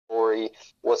story,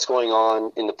 what's going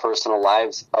on in the personal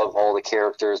lives of all the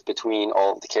characters, between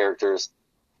all of the characters,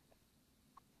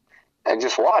 and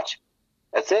just watch.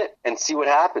 That's it, and see what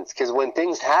happens. Because when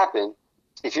things happen,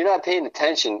 if you're not paying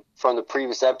attention from the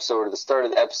previous episode or the start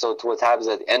of the episode to what happens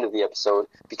at the end of the episode,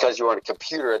 because you're on a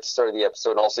computer at the start of the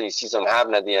episode, and also you see something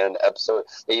happen at the end of the episode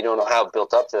that you don't know how it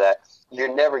built up to that,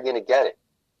 you're never going to get it.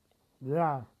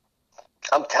 Yeah.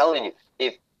 I'm telling you,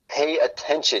 if pay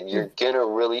attention, you're going to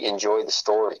really enjoy the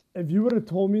story. If you would have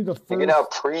told me the first... You're going to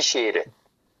appreciate it.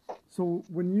 So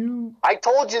when you... I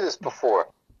told you this before.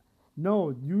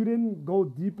 No, you didn't go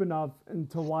deep enough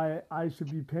into why I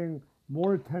should be paying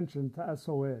more attention to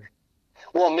SOA.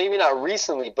 Well, maybe not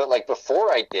recently, but like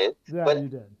before I did. Yeah, but you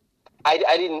did. I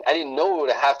didn't know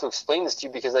to have to explain this to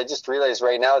you, because I just realized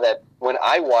right now that when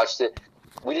I watched it,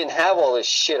 we didn't have all this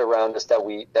shit around us that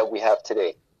we have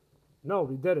today. No,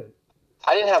 we didn't.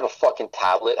 I didn't have a fucking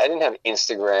tablet. I didn't have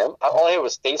Instagram. All I had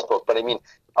was Facebook. But I mean,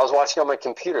 I was watching on my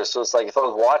computer, so it's like if I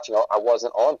was watching, I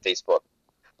wasn't on Facebook.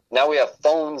 Now we have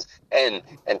phones and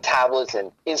tablets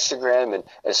and Instagram and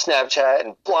Snapchat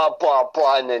and blah, blah,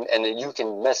 blah. And then you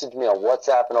can message me on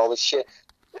WhatsApp and all this shit.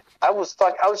 I was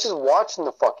just watching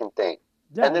the fucking thing.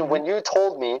 Yeah, and then when you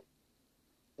told me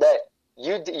that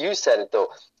you said it, though,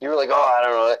 you were like, oh, I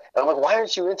don't know. And I'm like, why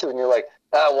aren't you into it? And you're like,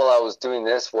 well, I was doing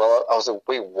this. Well, I was like,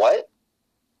 wait, what?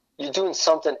 You're doing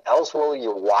something else while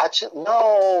you're watching?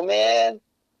 No, man.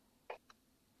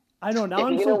 I know. Now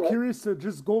I'm so curious to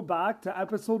just go back to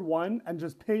episode 1 and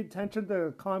just pay attention to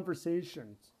the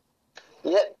conversations.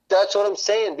 Yeah, that's what I'm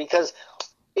saying, because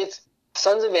it's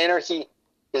Sons of Anarchy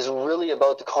is really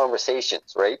about the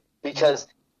conversations, right? Because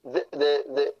the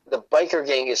biker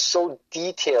gang is so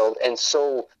detailed and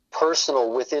so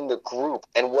personal within the group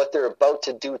and what they're about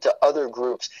to do to other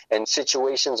groups and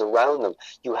situations around them.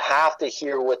 You have to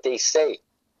hear what they say.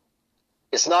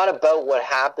 It's not about what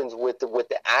happens with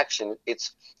the action.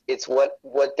 It's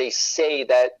what they say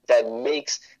that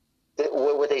makes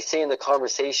what they say in the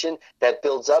conversation that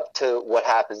builds up to what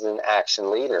happens in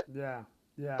action later. Yeah,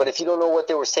 yeah. But if you don't know what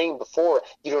they were saying before,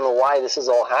 you don't know why this is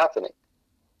all happening.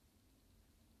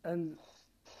 And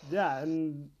yeah,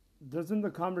 and doesn't the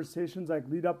conversations like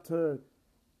lead up to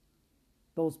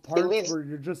those parts where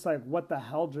you're just like, what the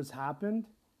hell just happened?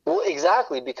 Well,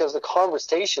 exactly, because the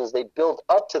conversations, they build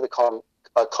up to the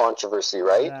controversy,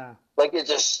 right? Yeah. Like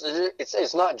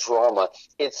it's not drama,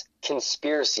 it's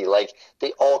conspiracy. Like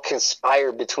they all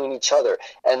conspire between each other,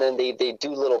 and then they do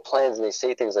little plans and they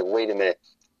say things like, wait a minute,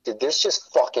 did this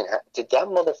just fucking did that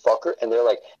motherfucker? And they're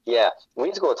like, yeah, we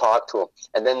need to go talk to him.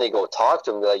 And then they go talk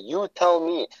to him. They're like, you tell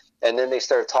me. And then they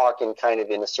start talking kind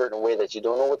of in a certain way that you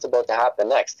don't know what's about to happen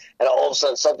next. And all of a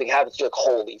sudden something happens. You're like,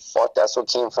 holy fuck, that's what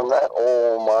came from that?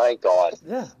 Oh my God.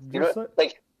 Yeah. You know,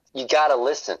 like, you gotta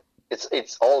listen.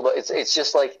 It's all about, it's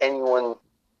just like anyone,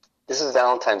 this is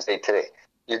Valentine's Day today.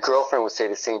 Your girlfriend would say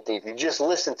the same thing. If you just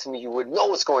listened to me, you would know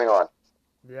what's going on.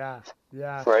 Yeah.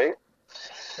 Yeah. Right?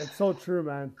 It's so true,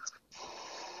 man.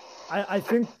 I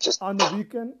think on the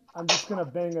weekend, I'm just going to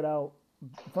bang it out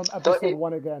from episode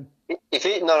 1 again. If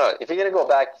you're going to go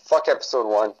back, fuck episode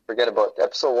 1. Forget about it.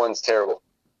 Episode 1's terrible.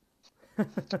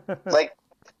 Like,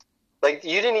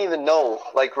 you didn't even know.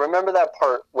 Like, remember that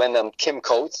part when Kim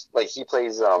Coates, like, he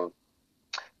plays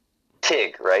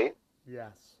Tig, right?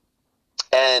 Yes.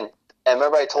 And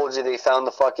remember I told you they found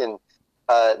the fucking,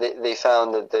 they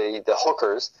found the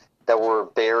hookers that were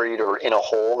buried or in a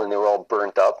hole and they were all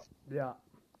burnt up. Yeah.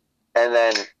 And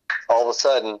then all of a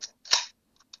sudden,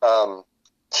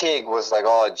 Tig was like,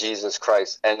 oh, Jesus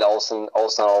Christ. And all of a sudden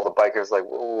all the bikers like,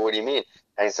 what do you mean?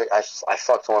 And he's like, I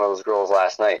fucked one of those girls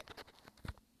last night.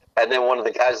 And then one of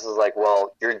the guys was like,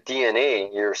 well, your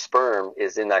DNA, your sperm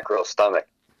is in that girl's stomach.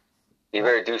 You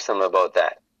better do something about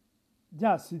that.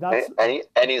 Yeah, see, that's...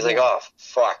 And he's like, oh,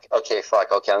 fuck. Okay,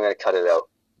 I'm going to cut it out.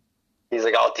 He's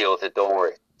like, I'll deal with it, don't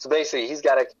worry. So basically, he's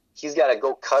got to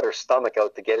go cut her stomach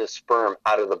out to get his sperm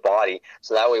out of the body,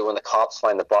 so that way when the cops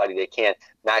find the body, they can't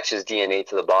match his DNA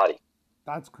to the body.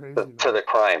 That's crazy. To the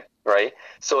crime, right?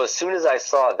 So as soon as I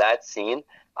saw that scene,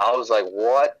 I was like,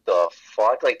 what the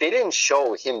fuck? Like, they didn't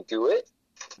show him do it.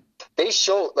 They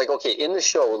show, like, okay, in the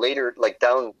show, later, like,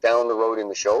 down the road in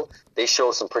the show, they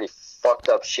show some pretty fucked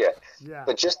up shit. Yeah.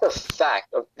 But just the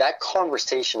fact of that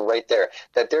conversation right there,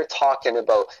 that they're talking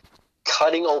about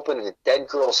cutting open a dead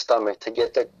girl's stomach to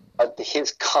get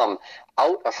his cum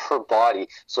out of her body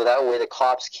so that way the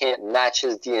cops can't match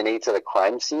his DNA to the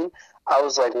crime scene, I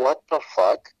was like, what the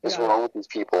fuck is wrong with these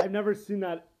people? I've never seen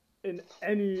that in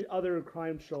any other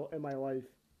crime show in my life.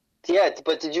 Yeah,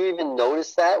 but did you even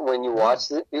notice that when you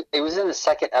watched it? It was in the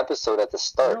second episode at the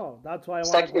start. No, that's why I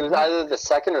wanted It was either the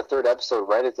second or third episode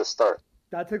right at the start.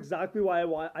 That's exactly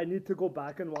why I need to go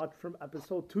back and watch from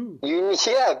episode 2. You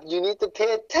need to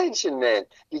pay attention, man.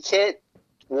 You can't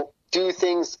do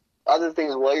other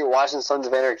things while you're watching Sons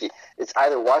of Anarchy. It's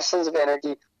either watch Sons of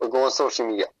Anarchy or go on social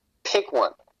media. Pick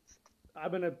one.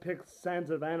 I'm gonna pick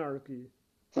Sons of Anarchy.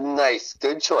 Nice,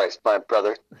 good choice, my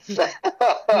brother.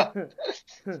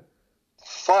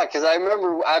 Fuck, because I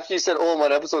remember after you said, "Oh, I'm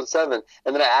on episode 7,"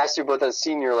 and then I asked you about that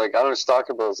scene. You're like, "I don't know what you're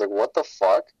talking about." I was like, "What the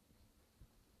fuck?"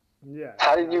 Yeah.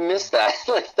 How did you miss that?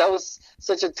 Like, that was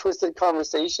such a twisted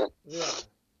conversation. Yeah.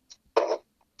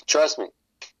 Trust me,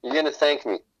 you're gonna thank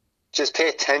me. Just pay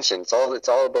attention. It's all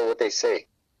about what they say.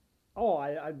 Oh,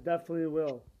 I definitely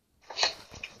will.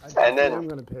 I'm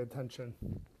gonna pay attention.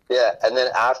 Yeah, and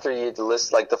then after you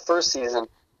list, like the first season,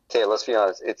 okay, let's be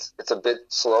honest, it's a bit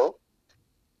slow,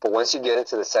 but once you get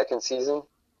into the second season,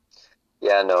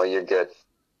 yeah, no, you're good.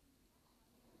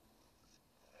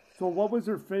 So, what was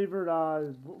your favorite?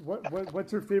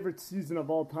 What's your favorite season of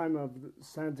all time of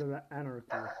Sons of Anarchy?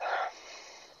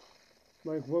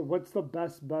 Like, what's the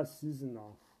best season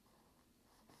though?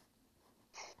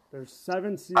 There's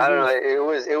 7 seasons. I don't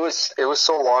know. It was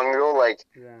so long ago. Like,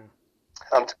 yeah.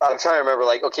 I'm trying to remember.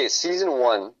 Like, okay, season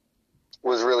 1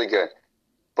 was really good,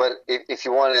 but if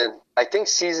you wanted, I think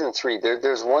season 3.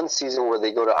 There's one season where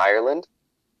they go to Ireland,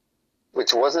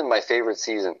 which wasn't my favorite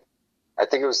season. I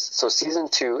think it was season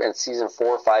 2 and season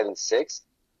 4, 5, and 6.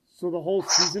 So the whole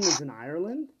season is in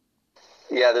Ireland?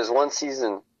 Yeah, there's one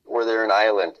season where they're in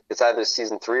Ireland. It's either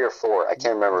season 3 or 4. I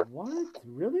can't remember. What?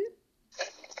 Really?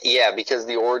 Yeah, because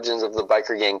the origins of the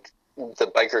biker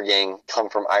gang come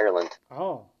from Ireland.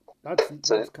 Oh, that's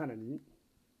kind of neat.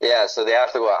 Yeah, so they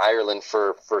have to go to Ireland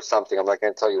for something. I'm not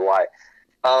going to tell you why.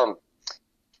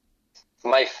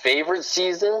 My favorite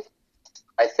season,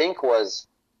 I think, was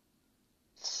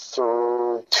 2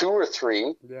 or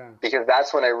 3. Yeah. Because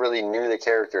that's when I really knew the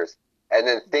characters. And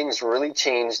then things really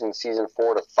changed in season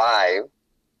 4 to 5.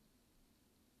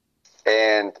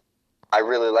 And I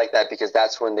really like that because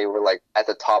that's when they were like at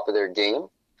the top of their game.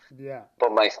 Yeah.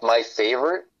 But my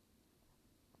favorite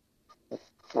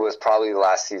was probably the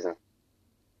last season.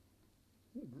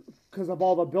 Because of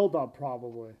all the build-up,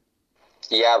 probably.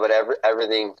 Yeah, but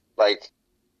everything, like,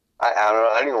 I don't know,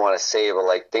 I don't even want to say it, but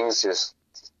like things just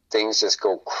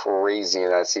go crazy in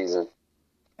that season.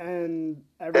 And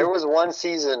there was one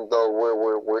season though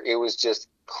where it was just,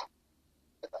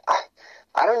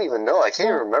 I don't even know. I can't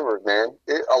even remember, man.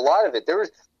 A lot of it. There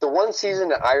was the one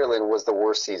season in Ireland was the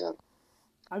worst season.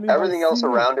 I mean, everything else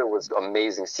around it was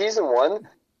amazing. Season 1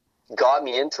 got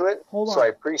me into it, so I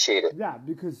appreciate it. Yeah,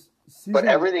 because but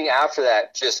everything after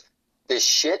that, just the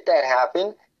shit that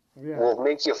happened will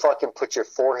make you fucking put your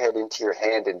forehead into your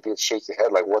hand and shake your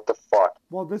head like, what the fuck?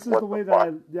 Well, this is the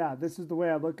way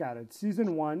I look at it.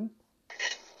 Season 1,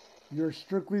 you're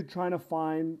strictly trying to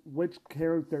find which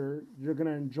character you're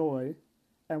gonna enjoy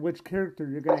and which character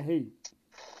you're going to hate.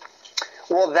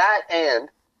 Well, that and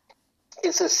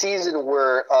it's a season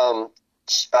where,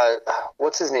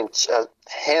 what's his name? Chad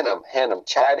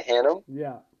Hannum.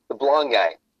 Yeah. The blonde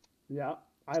guy. Yeah.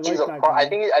 I like that guy. I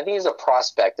think he's a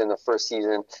prospect in the first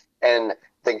season. And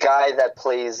the guy that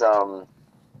plays, hold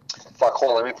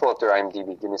on, let me pull up their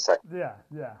IMDb. Give me a sec.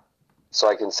 Yeah. So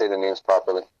I can say the names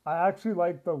properly. I actually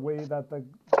like the way that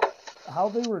how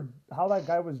that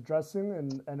guy was dressing,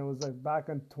 and it was like back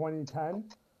in 2010.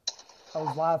 I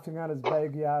was laughing at his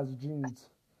baggy ass jeans.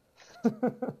 It's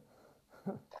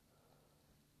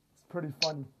pretty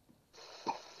funny.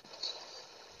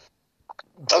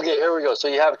 Okay, here we go. So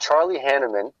you have Charlie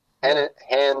Hanneman.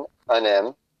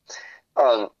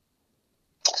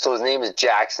 So his name is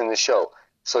Jax in the show.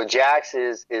 So Jax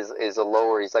is a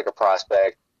lower. He's like a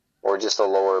prospect, or just a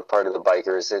lower part of the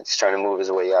bikers that's trying to move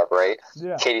his way up, right?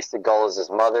 Yeah. Katie Seagal is his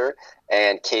mother,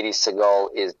 and Katie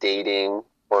Seagal is dating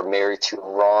or married to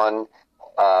Ron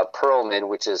Perlman,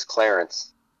 which is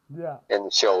Clarence. Yeah. In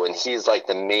the show, and he's like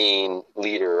the main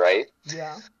leader, right?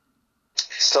 Yeah.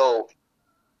 So,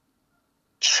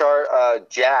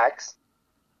 Jax,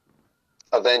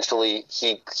 eventually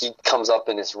he comes up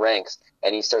in his ranks,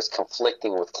 and he starts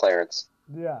conflicting with Clarence.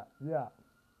 Yeah.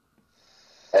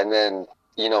 And then,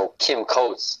 Kim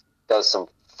Coates does some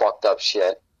fucked up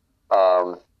shit.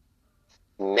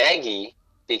 Maggie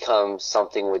becomes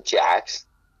something with Jax.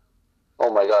 Oh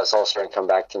my god, it's all starting to come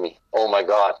back to me. Oh my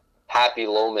god. Happy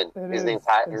Loman. His name's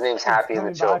Happy in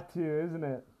the show. Back to you, isn't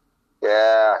it?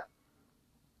 Yeah.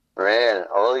 Man,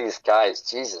 all these guys,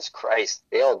 Jesus Christ,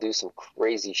 they all do some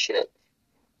crazy shit.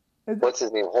 What's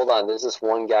his name? Hold on, there's this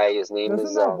one guy, his name is...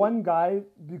 Doesn't that one guy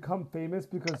become famous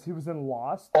because he was in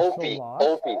Lost? Opie.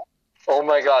 Oh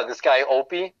my god, this guy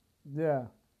Opie? Yeah.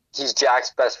 he's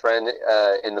Jack's best friend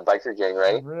in the biker gang,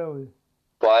 right? Really?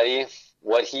 Buddy,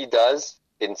 what he does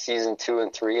in season 2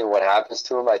 and 3, and what happens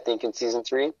to him, I think in season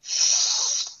 3,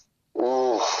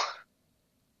 ooh,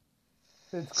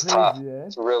 It's crazy, tough. eh?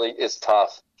 It's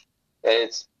tough.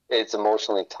 It's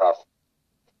emotionally tough.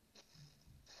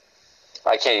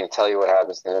 I can't even tell you what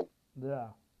happens to him. Yeah.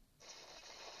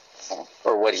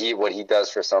 Or what he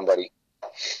does for somebody.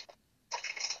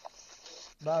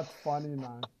 That's funny,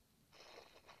 man.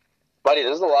 Buddy,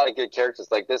 there's a lot of good characters.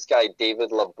 Like this guy,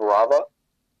 David LaBrava.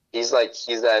 He's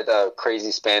that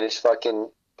crazy Spanish fucking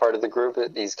part of the group.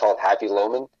 He's called Happy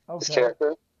Loman, his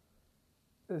character.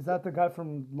 Is that the guy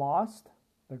from Lost?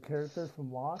 The character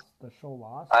from Lost? The show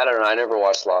Lost? I don't know. I never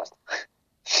watched Lost.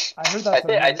 I heard that.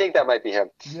 I think that might be him.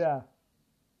 Yeah.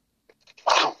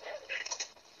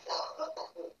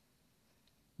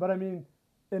 But I mean,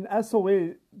 in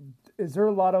SOA, is there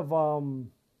a lot of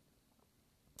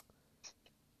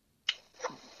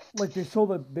like they show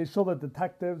the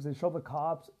detectives, they show the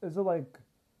cops? Is it like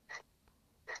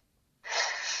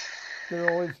they're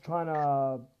always trying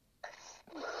to?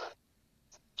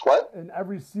 What? In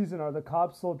every season, are the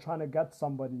cops still trying to get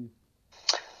somebody?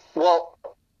 Well,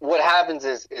 what happens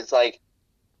is like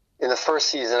in the first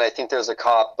season, I think there's a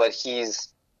cop, but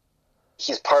he's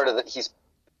part of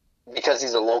because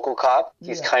he's a local cop.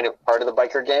 He's kind of part of the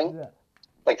biker gang. Yeah.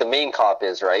 Like the main cop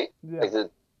is, right? Yeah. Like the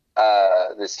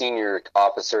senior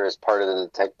officer is part of the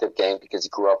detective gang because he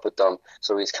grew up with them,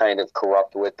 so he's kind of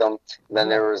corrupt with them. And then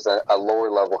there was a lower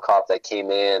level cop that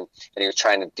came in, and he was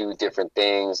trying to do different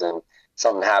things, and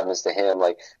something happens to him.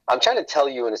 Like, I'm trying to tell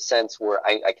you in a sense where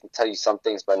I can tell you some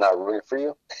things but not ruin it for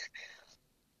you.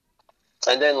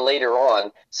 And then later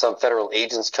on, some federal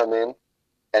agents come in,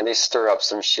 and they stir up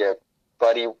some shit.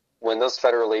 Buddy, when those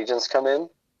federal agents come in,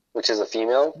 which is a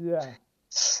female,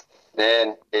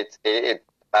 then it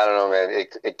I don't know, man,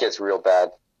 it gets real bad.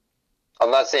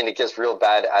 I'm not saying it gets real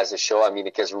bad as a show. I mean,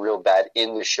 it gets real bad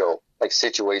in the show. Like,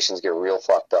 situations get real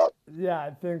fucked up. Yeah, I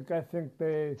think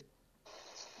they...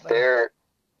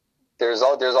 There's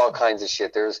all kinds of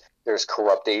shit. There's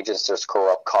corrupt agents. There's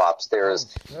corrupt cops.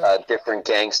 There's different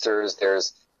gangsters.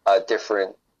 There's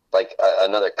different, like,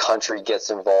 another country gets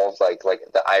involved, like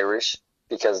the Irish,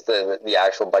 because the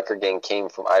actual biker gang came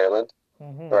from Ireland,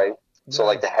 right? So,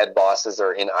 like, the head bosses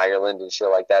are in Ireland and shit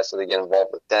like that, so they get involved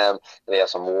with them, and they have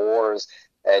some wars,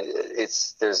 and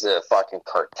there's the fucking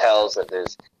cartels, and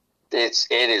it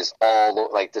is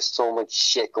all, like, there's so much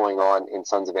shit going on in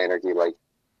Sons of Anarchy, like,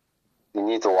 you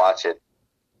need to watch it.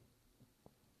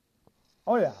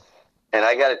 Oh, yeah. And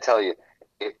I gotta tell you,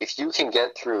 if you can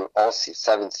get through all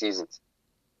 7 seasons,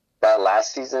 that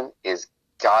last season is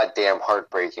goddamn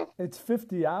heartbreaking. It's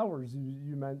 50 hours,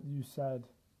 you said.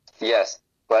 Yes.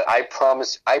 But I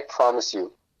promise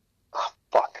you, oh,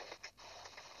 fuck.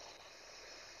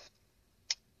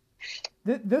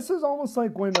 This is almost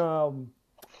like when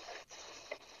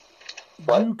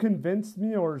you convinced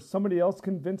me or somebody else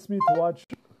convinced me to watch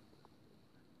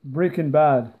Breaking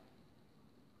Bad.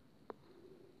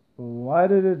 Why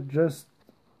did it just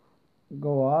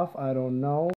go off? I don't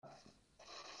know.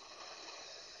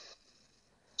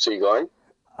 So you going?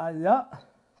 Yeah.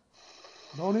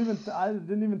 I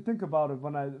didn't even think about it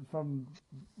from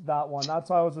that one. That's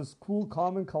why I was just cool,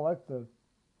 calm, and collected.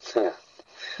 Because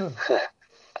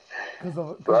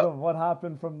of what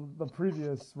happened from the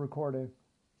previous recording.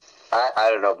 I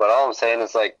don't know, but all I'm saying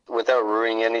is, like, without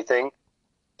ruining anything,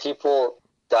 people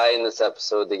die in this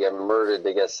episode. They get murdered.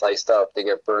 They get sliced up. They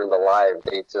get burned alive.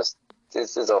 This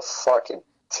is a fucking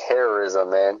terrorism,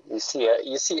 man. You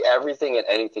see everything and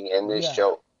anything in this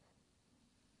show.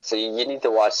 So you need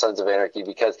to watch Sons of Anarchy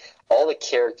because all the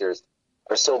characters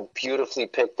are so beautifully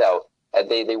picked out and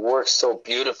they work so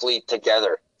beautifully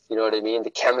together. You know what I mean?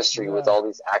 The chemistry with all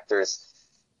these actors.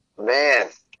 Man,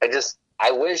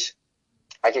 I wish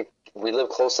we live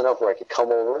close enough where I could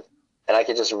come over and I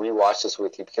could just rewatch this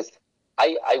with you because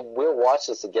I will watch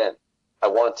this again. I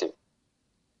want to.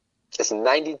 It's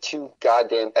 92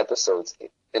 goddamn episodes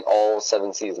in all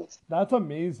 7 seasons. That's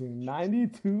amazing.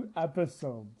 92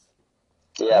 episodes.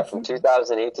 Yeah, from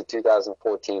 2008 to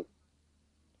 2014.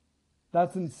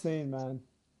 That's insane, man.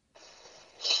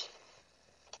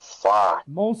 Fuck.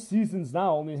 Most seasons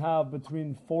now only have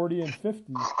between 40 and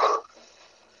 50.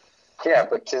 Yeah,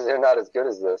 but they're not as good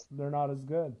as this. They're not as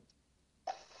good.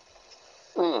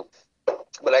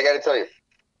 But I gotta tell you,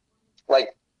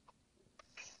 like,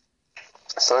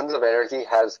 Sons of Anarchy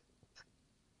has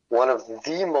one of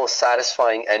the most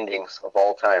satisfying endings of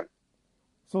all time.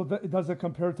 So does it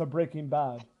compare to Breaking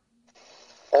Bad?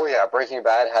 Oh yeah, Breaking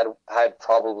Bad had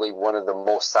probably one of the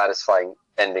most satisfying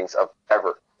endings of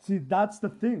ever. See, that's the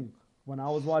thing. when I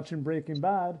was watching Breaking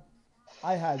Bad,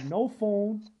 I had no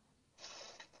phone.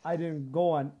 I didn't go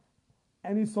on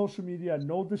any social media,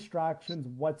 no distractions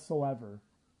whatsoever.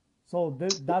 So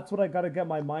that's what I got to get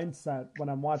my mindset when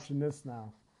I'm watching this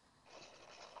now.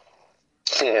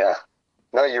 Yeah.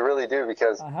 No, you really do,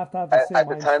 because I have to have the same at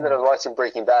the time that I mindset. was watching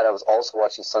Breaking Bad, I was also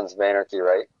watching Sons of Anarchy,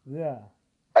 right? Yeah.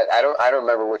 I don't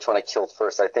remember which one I killed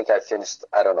first. I think I finished.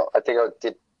 I don't know. I think I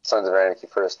did Sons of Anarchy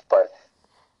first, but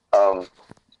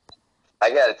I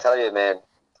got to tell you, man,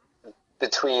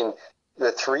 between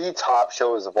the three top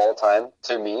shows of all time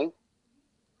to me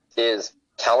is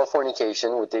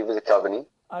Californication with David Duchovny.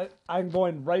 I'm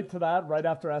going right to that right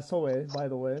after SOA, by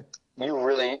the way.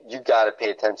 You got to pay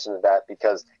attention to that,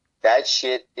 because that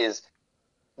shit is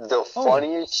the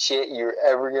funniest shit you're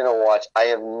ever going to watch. I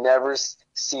have never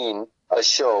seen a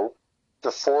show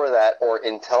before that or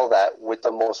until that with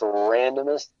the most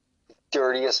randomest,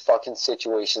 dirtiest fucking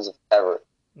situations ever.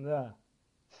 Yeah.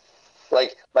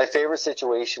 Like, my favorite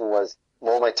situation was,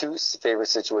 well, my two favorite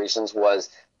situations was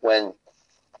when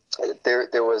there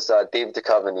was David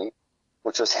Duchovny,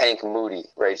 which was Hank Moody,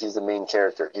 right? He's the main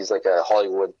character. He's like a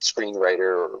Hollywood screenwriter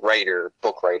or writer,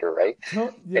 book writer, right?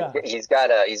 Yeah. And he's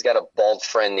got a bald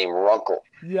friend named Runkle.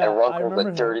 Yeah, and I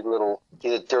remember him.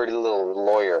 He's a dirty little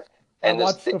lawyer. I And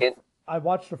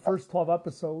watched the first 12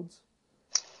 episodes.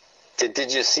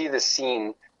 Did you see the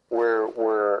scene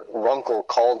where Runkle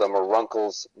called him, or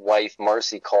Runkle's wife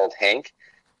Marcy called Hank,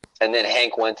 and then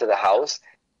Hank went to the house,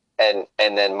 and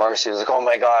then Marcy was like, "Oh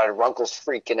my God, Runkle's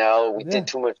freaking out. We did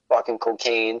too much fucking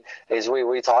cocaine." And he's, "Wait,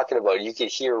 what are you talking about?" You could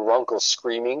hear Runkle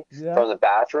screaming from the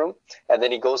bathroom, and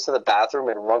then he goes to the bathroom,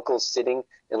 and Runkle's sitting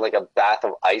in like a bath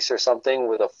of ice or something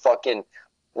with a fucking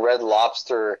Red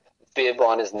Lobster bib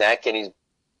on his neck, and he's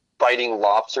biting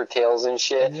lobster tails and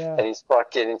shit, and he's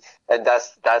fucking, and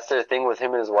that's their thing with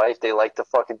him and his wife. They like to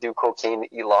fucking do cocaine to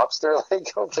eat lobster.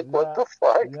 Like, I was like, what the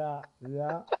fuck?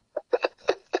 Yeah.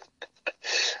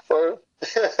 Or,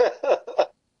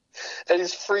 and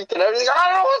he's freaking out. He's like, I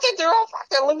don't know what to do. I'm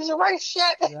fucking losing my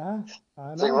shit. Yeah, I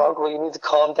know. It's like, Runkle, you need to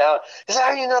calm down. He's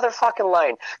like, I need another fucking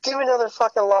line. Give me another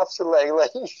fucking lobster leg.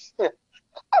 Like,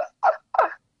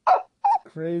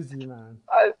 crazy, man.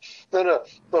 No,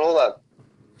 but hold on.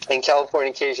 In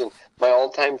Californication, my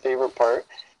all-time favorite part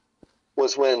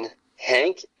was when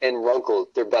Hank and Runkle,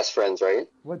 they're best friends, right?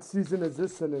 What season is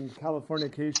this in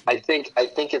Californication? I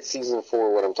think it's season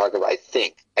 4. What I'm talking about, I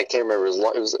can't remember.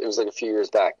 It was like a few years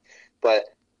back,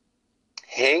 but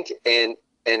Hank and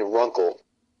Runkle,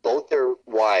 both their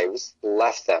wives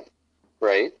left them,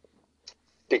 right?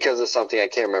 Because of something I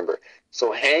can't remember.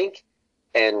 So Hank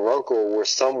and Runkle were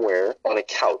somewhere on a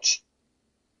couch,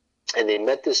 and they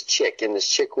met this chick, and this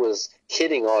chick was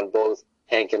hitting on both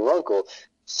Hank and Runkle.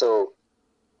 So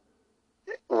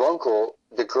Runkle,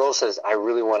 the girl says, I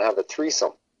really want to have a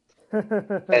threesome.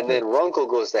 And then Runkle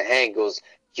goes to Hank, goes,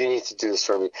 you need to do this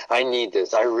for me. I need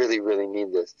this. I really, really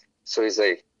need this. So he's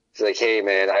like, hey,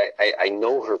 man, I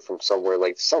know her from somewhere.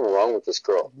 Like, there's something wrong with this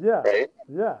girl. Yeah. Right?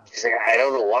 Yeah. He's like, I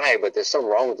don't know why, but there's something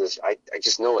wrong with this. I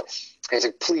just know it. And he's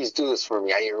like, please do this for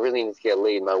me. I really need to get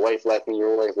laid. My wife left me.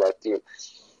 Your wife left you.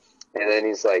 And then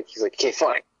he's like, okay,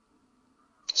 fine.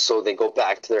 So they go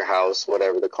back to their house,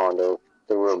 whatever, the condo,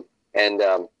 the room. And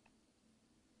then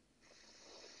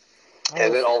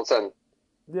all of a sudden,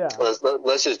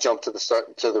 let's just jump to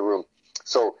the room.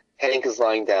 So Hank is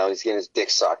lying down. He's getting his dick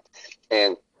sucked.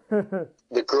 And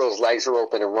the girl's legs are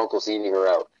open and Runkle's eating her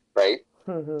out, right?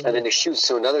 And then it shoots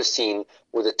to another scene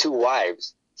with the two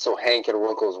wives. So Hank and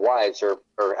Runkle's wives are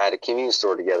at a convenience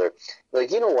store together. They're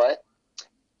like, you know what?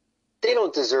 They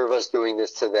don't deserve us doing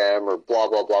this to them, or blah,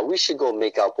 blah, blah. We should go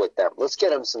make up with them. Let's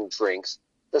get them some drinks.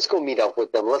 Let's go meet up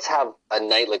with them. Let's have a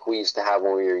night like we used to have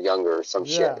when we were younger, or some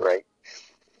shit, right?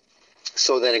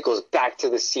 So then it goes back to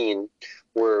the scene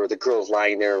where the girl's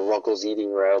lying there and Runkle's eating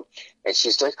her out, and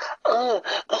she's like,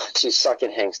 she's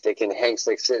sucking Hank's dick, and Hank's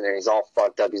like sitting there. He's all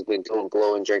fucked up. He's been doing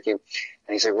blow and drinking.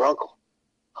 And he's like, Runkle,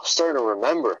 I'm starting to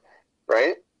remember,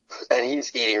 right? And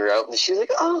he's eating her out, and she's like,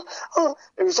 And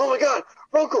he goes, oh my God,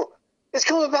 Runkle, it's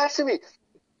coming back to me.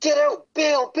 Get out,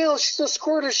 bail, she's a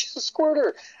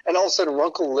squirter. And all of a sudden,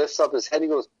 Runkle lifts up his head and he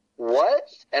goes, what?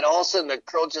 And all of a sudden, the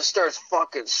girl just starts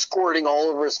fucking squirting all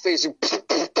over his face.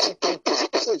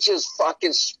 Just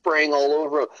fucking spraying all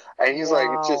over him. And he's like,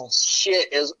 just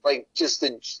shit is like, just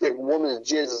the woman's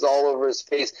jizz is all over his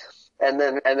face. And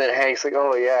then Hank's like,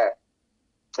 oh yeah.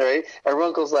 Right? And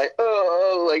Runkle's like,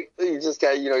 like, he just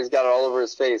got, he's got it all over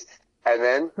his face. And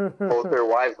then both their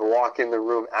wives walk in the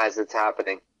room as it's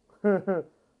happening.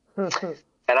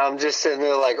 And And I'm just sitting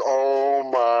there like, oh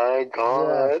my Yeah.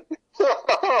 God.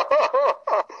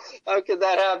 How could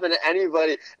that happen to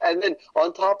anybody? And then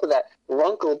on top of that,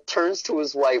 Runkle turns to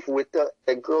his wife with the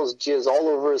girl's jizz all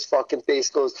over his fucking face,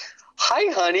 goes,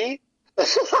 "Hi, honey."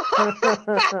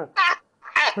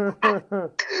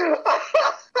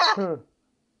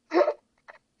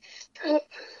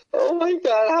 Oh my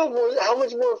God, how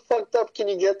much more fucked up can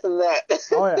you get than that?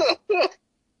 Oh yeah,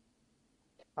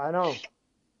 I know.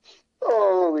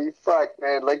 Holy fuck,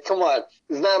 man! Like, come on,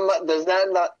 does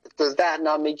that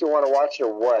not make you want to watch it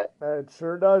or what? It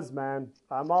sure does, man.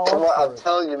 I'm all Come up on, for I'm it.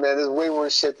 telling you, man, there's way more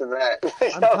shit than that.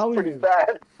 Like, I'm that was telling pretty you,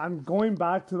 bad. I'm going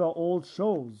back to the old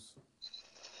shows.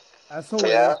 SOA,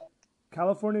 Yeah,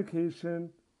 Californication,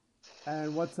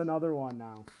 and what's another one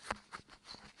now?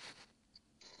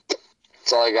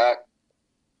 that's all I got.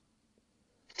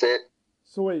 That's it.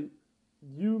 So wait,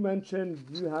 you mentioned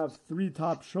you have 3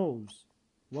 top shows.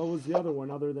 What was the other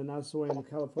one other than SOA and You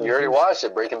already Californication? watched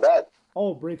it, Breaking Bad.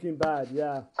 Oh, Breaking Bad.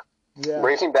 Yeah, yeah,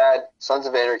 Breaking Bad, Sons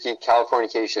of Anarchy,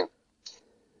 Californication.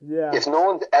 yeah, If no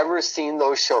one's ever seen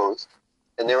those shows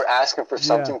and they were asking for yeah,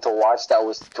 something to watch that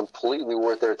was completely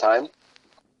worth their time,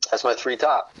 that's my 3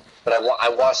 top. But I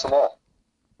watched them all,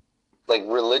 like,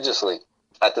 religiously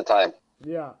at the time.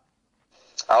 yeah.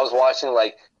 I was watching,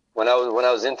 like, when I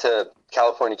was into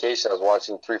Californication, I was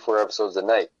watching 3-4 episodes a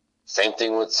night. Same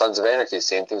thing with Sons of Anarchy.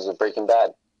 Same things with Breaking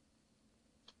Bad.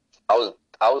 I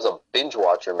was a binge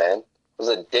watcher, man. I was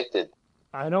addicted.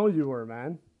 I know you were,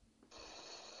 man.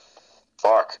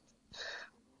 Fuck.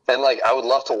 And, like, I would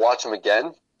love to watch them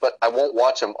again, but I won't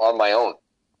watch them on my own.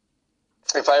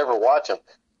 If I ever watch them,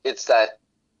 it's that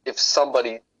if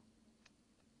someone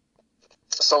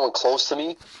close to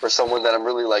me or someone that I'm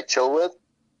really, like, chill with,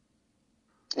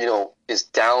 you know, is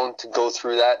down to go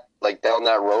through that, like, down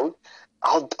that road,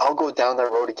 I'll go down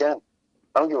that road again.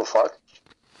 I don't give a fuck.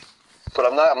 But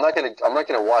I'm not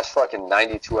gonna watch fucking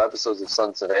 92 episodes of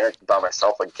Sons of Anarchy by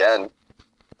myself again.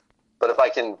 But if I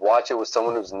can watch it with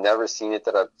someone who's never seen it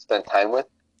that I've spent time with,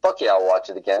 fuck yeah, I'll watch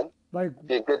it again. Like,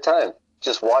 Be a good time.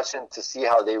 Just watching to see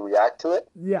how they react to it.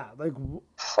 yeah, like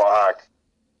Fuck.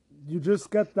 you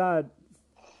just get that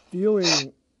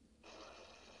feeling.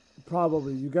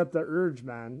 Probably you get the urge,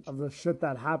 man, of the shit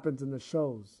that happens in the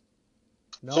shows.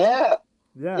 No? Yeah.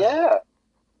 Yeah. Yeah.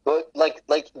 But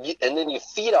and then you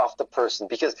feed off the person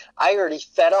because I already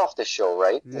fed off the show,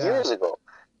 right? Yeah. Years ago.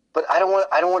 But I don't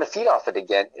want to feed off it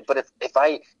again. But if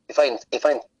I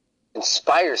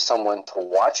inspire someone to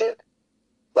watch it,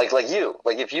 like you,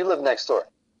 like if you live next door,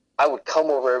 I would come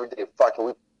over every day.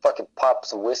 We fucking pop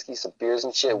some whiskey, some beers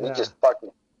and shit. Yeah. We just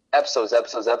fucking episodes,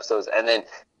 and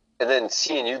then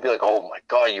seeing you be like, oh my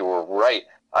God, you were right.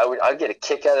 I'd get a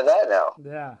kick out of that now.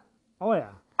 Yeah. Oh yeah.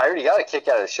 I already got a kick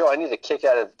out of the show. I need a kick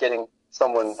out of getting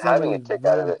someone having a kick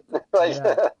out of it. Like,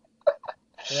 yeah.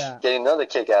 Yeah. getting another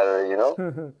kick out of it, you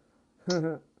know?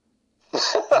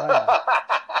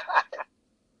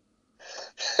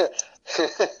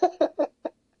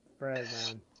 Right,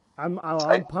 man.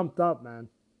 I'm pumped up, man.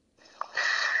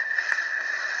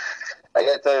 I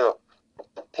gotta tell you,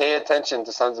 pay attention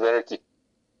to Sons of Anarchy.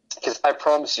 Because I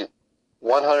promise you,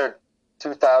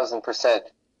 102,000%,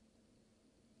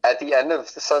 at the end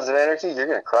of the Sons of Anarchy, you're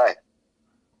gonna cry.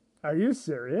 Are you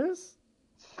serious?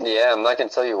 Yeah, I'm not gonna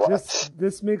tell you why.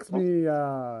 This makes me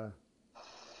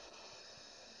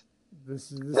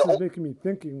this is making me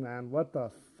thinking, man. What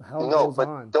the hell goes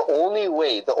on? The only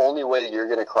way that you're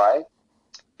gonna cry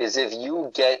is if you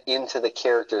get into the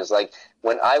characters. Like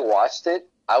when I watched it,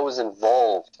 I was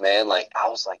involved, man. Like I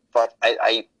was like, fuck,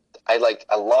 I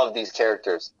love these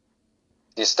characters.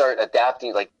 You start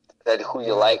adapting, like that, who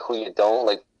you like, who you don't,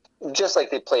 like just like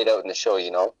they played out in the show,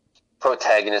 you know,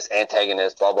 protagonist,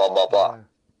 antagonist, blah blah blah blah. Yeah.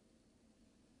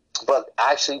 But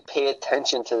actually pay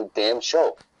attention to the damn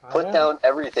show. Put down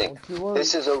everything.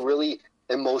 This is a really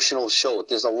emotional show.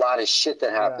 There's a lot of shit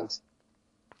that happens.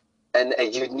 Yeah.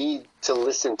 And you need to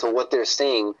listen to what they're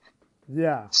saying.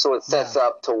 Yeah. So it sets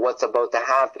up to what's about to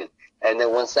happen. And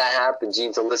then once that happens, you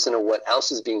need to listen to what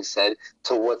else is being said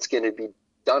to what's going to be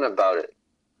done about it.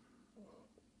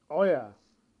 Oh, yeah.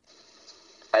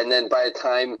 And then by the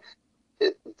time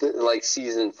like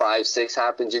season 5, 6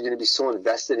 happens, you're going to be so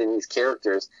invested in these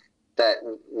characters that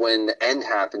when the end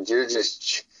happens, you're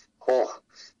just, oh,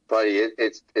 buddy,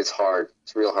 it's hard.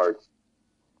 It's real hard.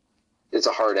 It's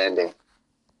a hard ending.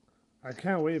 I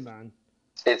can't wait, man.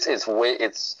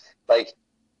 It's like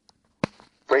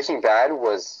Breaking Bad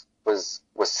was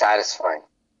satisfying.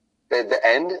 The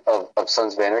end of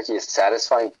Sons of Anarchy is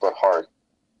satisfying but hard.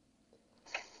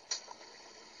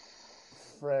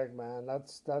 Frig, man,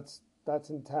 that's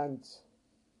intense.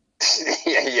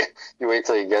 Yeah. You wait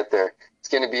till you get there. It's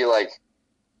gonna be like,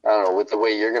 I don't know, with the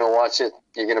way you're gonna watch it,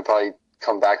 you're gonna probably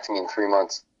come back to me in 3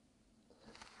 months.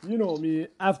 You know me,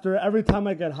 after every time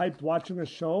I get hyped watching a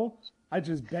show, I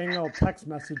just bang out text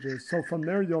messages. So from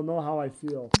there, you'll know how I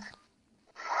feel.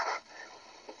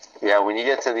 Yeah, when you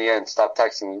get to the end, stop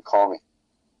texting. You call me.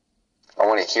 I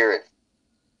want to hear it.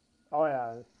 Oh,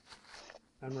 yeah.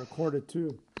 And record it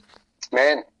too.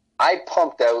 Man, I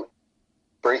pumped out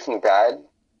Breaking Bad,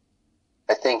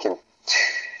 I think, in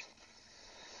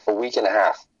a week and a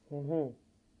half. Mm-hmm.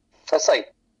 That's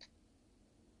like,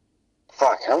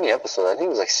 fuck, how many episodes? I think it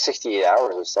was like 68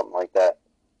 hours or something like that.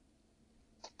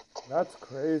 That's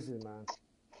crazy, man.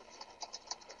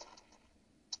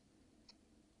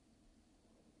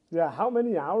 Yeah, how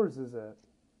many hours is it?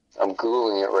 I'm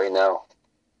Googling it right now.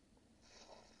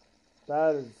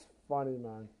 That is funny,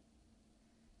 man.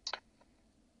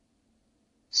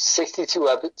 62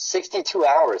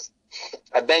 hours.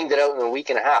 I banged it out in a week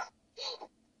and a half.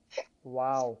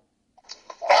 Wow.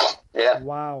 Yeah.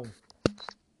 Wow.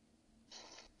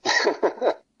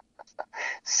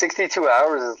 62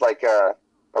 hours is like a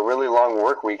really long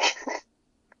work week.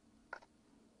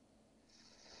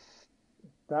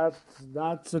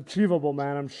 That's achievable,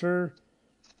 man. I'm sure.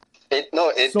 It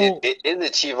is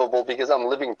achievable because I'm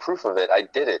living proof of it. I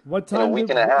did it What in a time week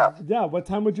and a half. Yeah, what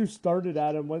time would you start it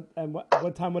at, and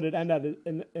what time would it end at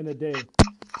in a day?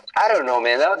 I don't know,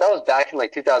 man. That was back in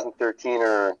like 2013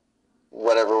 or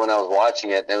whatever when I was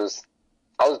watching it. I was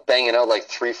banging out like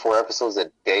 3-4 episodes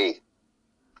a day.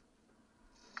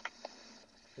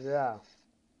 Yeah.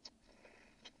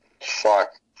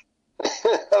 Fuck.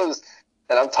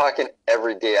 And I'm talking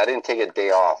every day. I didn't take a day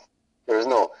off. I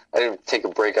didn't take a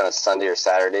break on a Sunday or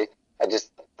Saturday. I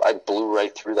blew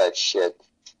right through that shit.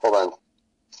 Hold on.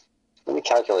 Let me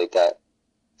calculate that.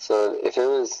 So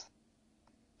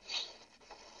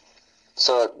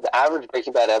the average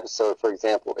Breaking Bad episode, for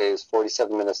example, is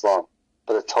 47 minutes long.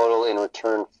 But the total in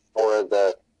return for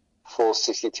the full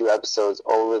 62 episodes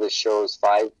over the show's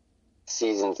 5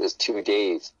 seasons is 2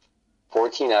 days.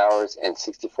 14 hours and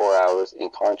 64 hours in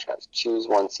contrast. Choose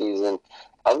one season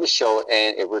of the show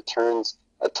and it returns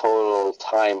a total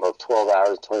time of 12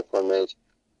 hours, 24 minutes,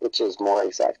 which is more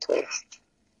exact total.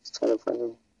 24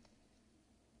 minutes.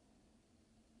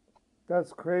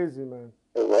 That's crazy, man.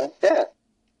 What? Yeah.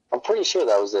 I'm pretty sure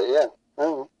that was it, yeah.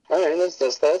 All right,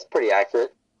 that's pretty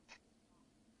accurate.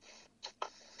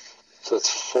 So it's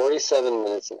 47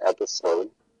 minutes an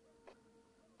episode.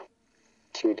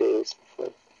 2 days.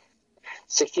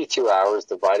 62 hours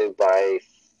divided by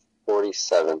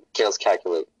 47. Okay, let's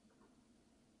calculate.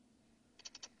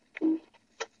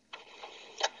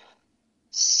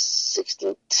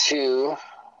 62.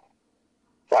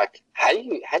 Fuck. How do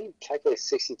you calculate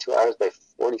 62 hours by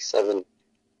 47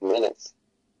 minutes?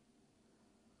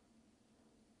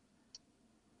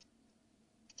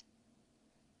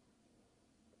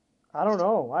 I don't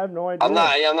know. I have no idea. Fuck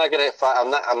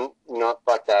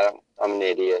that. I'm an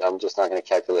idiot. I'm just not gonna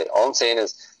calculate. All I'm saying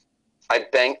is I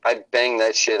bang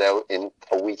that shit out in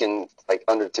a weekend, like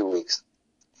under 2 weeks.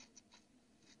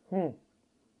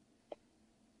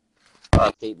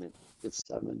 Statement. It's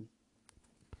 7.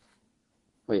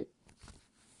 Wait.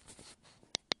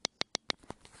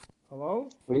 Hello?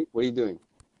 What are you doing?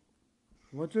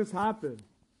 What just happened?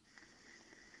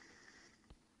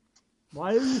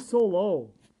 Why are you so low?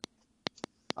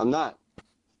 I'm not.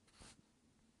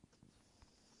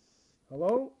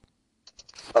 Hello?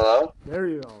 Hello? There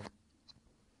you go.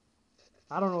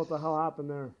 I don't know what the hell happened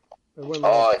there. It went low.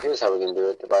 Oh, here's how we're gonna do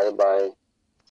it. Divided by